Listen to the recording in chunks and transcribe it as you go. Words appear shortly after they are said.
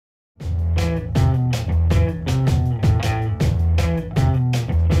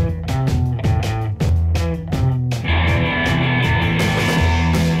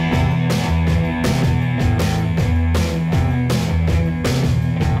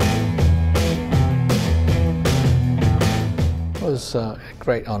was a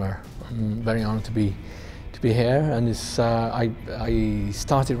great honour. I'm very honoured to be here, and it's, I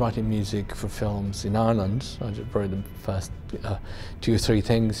started writing music for films in Ireland. I just wrote the first 2 or 3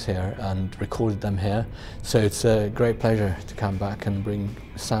 things here and recorded them here. So it's a great pleasure to come back and bring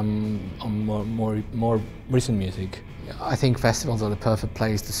some more recent music. I think festivals are the perfect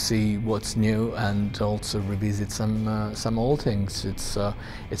place to see what's new and also revisit some old things. It's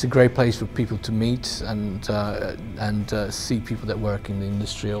a great place for people to meet and see people that work in the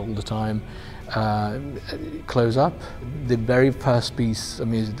industry all the time close up. The very first piece of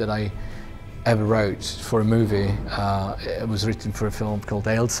music that I ever wrote for a movie, it was written for a film called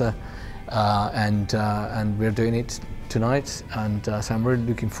Ailsa, and we're doing it tonight, and so I'm really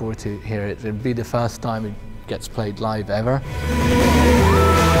looking forward to hear it. It'll be the first time it gets played live ever.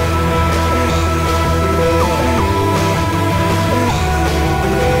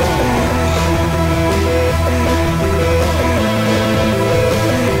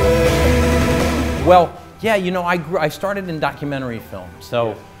 Well, yeah, you know, I started in documentary film,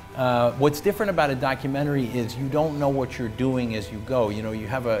 so what's different about a documentary is you don't know what you're doing as you go. You know, you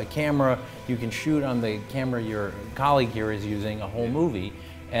have a camera, you can shoot on the camera your colleague here is using a whole movie,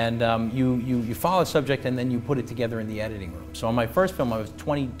 and you follow a subject and then you put it together in the editing room. So on my first film, I was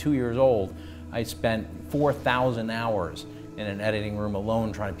 22 years old. I spent 4,000 hours in an editing room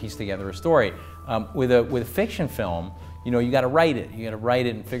alone trying to piece together a story. With a fiction film, you know, you got to write it. You got to write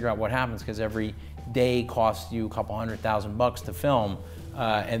it and figure out what happens, because every day costs you a couple $100,000 to film,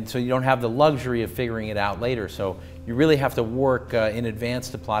 and so you don't have the luxury of figuring it out later. So you really have to work in advance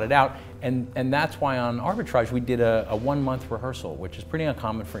to plot it out, and that's why on Arbitrage we did a 1-month rehearsal, which is pretty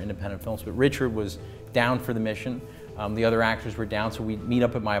uncommon for independent films. But Richard was down for the mission. The other actors were down, so we'd meet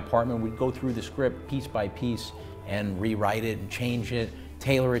up at my apartment. We'd go through the script piece by piece and rewrite it and change it,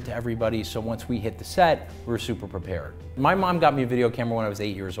 tailor it to everybody, so once we hit the set, we were super prepared. My mom got me a video camera when I was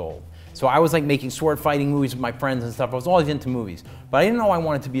 8 years old. So I was like making sword fighting movies with my friends and stuff. I was always into movies. But I didn't know I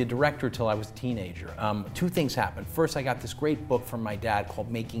wanted to be a director till I was a teenager. 2 things happened. First, I got this great book from my dad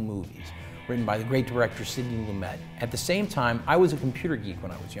called Making Movies, written by the great director Sidney Lumet. At the same time, I was a computer geek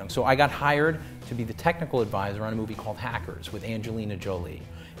when I was young. So I got hired to be the technical advisor on a movie called Hackers with Angelina Jolie.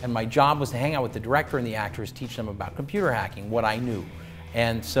 And my job was to hang out with the director and the actors, teach them about computer hacking, what I knew.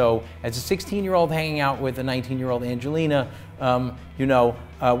 And so, as a 16-year-old hanging out with a 19-year-old Angelina, you know,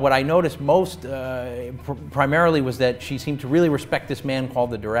 what I noticed most primarily was that she seemed to really respect this man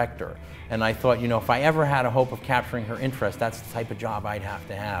called the director. And I thought, you know, if I ever had a hope of capturing her interest, that's the type of job I'd have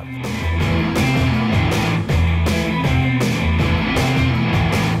to have.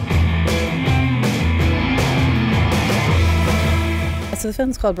 So the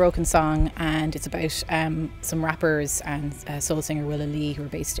film's called Broken Song, and it's about some rappers and soul singer Willa Lee, who are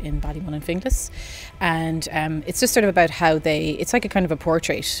based in Ballymun and Finglas. And it's just sort of about how it's like a kind of a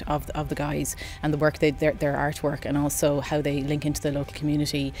portrait of the guys and the work, their artwork, and also how they link into the local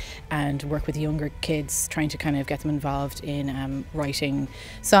community and work with younger kids, trying to kind of get them involved in writing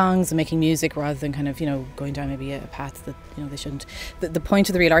songs and making music, rather than kind of, you know, going down maybe a path that, you know, they shouldn't. The point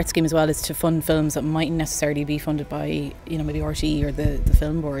of the Real Art Scheme as well is to fund films that mightn't necessarily be funded by, you know, maybe RTE or the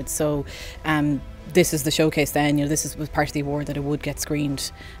film board. So this is the showcase then, you know, this was part of the award that it would get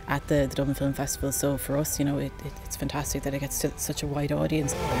screened at the Dublin Film Festival. So for us, you know, it's fantastic that it gets to such a wide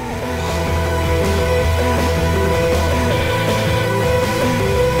audience.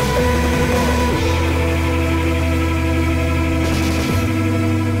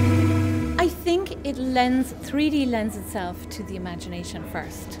 I think 3D lends itself to the imagination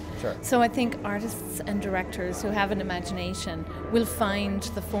first. Sure. So I think artists and directors who have an imagination will find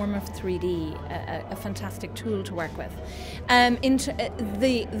the form of 3D a fantastic tool to work with.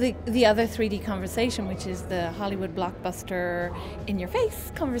 The other 3D conversation, which is the Hollywood blockbuster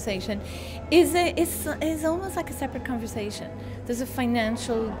in-your-face conversation, is almost like a separate conversation. There's a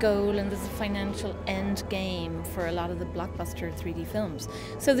financial goal and there's a financial end game for a lot of the blockbuster 3D films.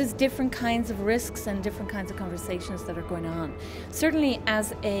 So there's different kinds of risks and different kinds of conversations that are going on. Certainly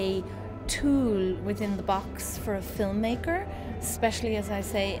as a tool within the box for a filmmaker, especially, as I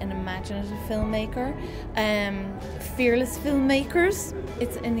say, an imaginative filmmaker, fearless filmmakers,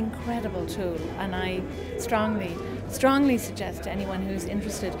 it's an incredible tool, and I strongly suggest to anyone who's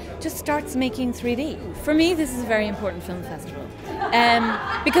interested, just starts making 3D. For me, this is a very important film festival,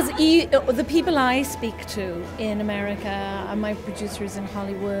 because the people I speak to in America, my producers in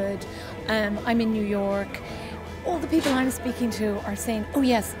Hollywood, I'm in New York, all the people I'm speaking to are saying, oh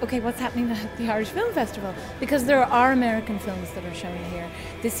yes, okay, what's happening at the Irish Film Festival? Because there are American films that are showing here.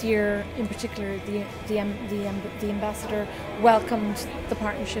 This year, in particular, the ambassador welcomed the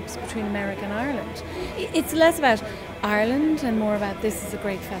partnerships between America and Ireland. It's less about Ireland and more about this is a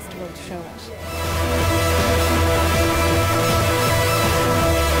great festival to show it.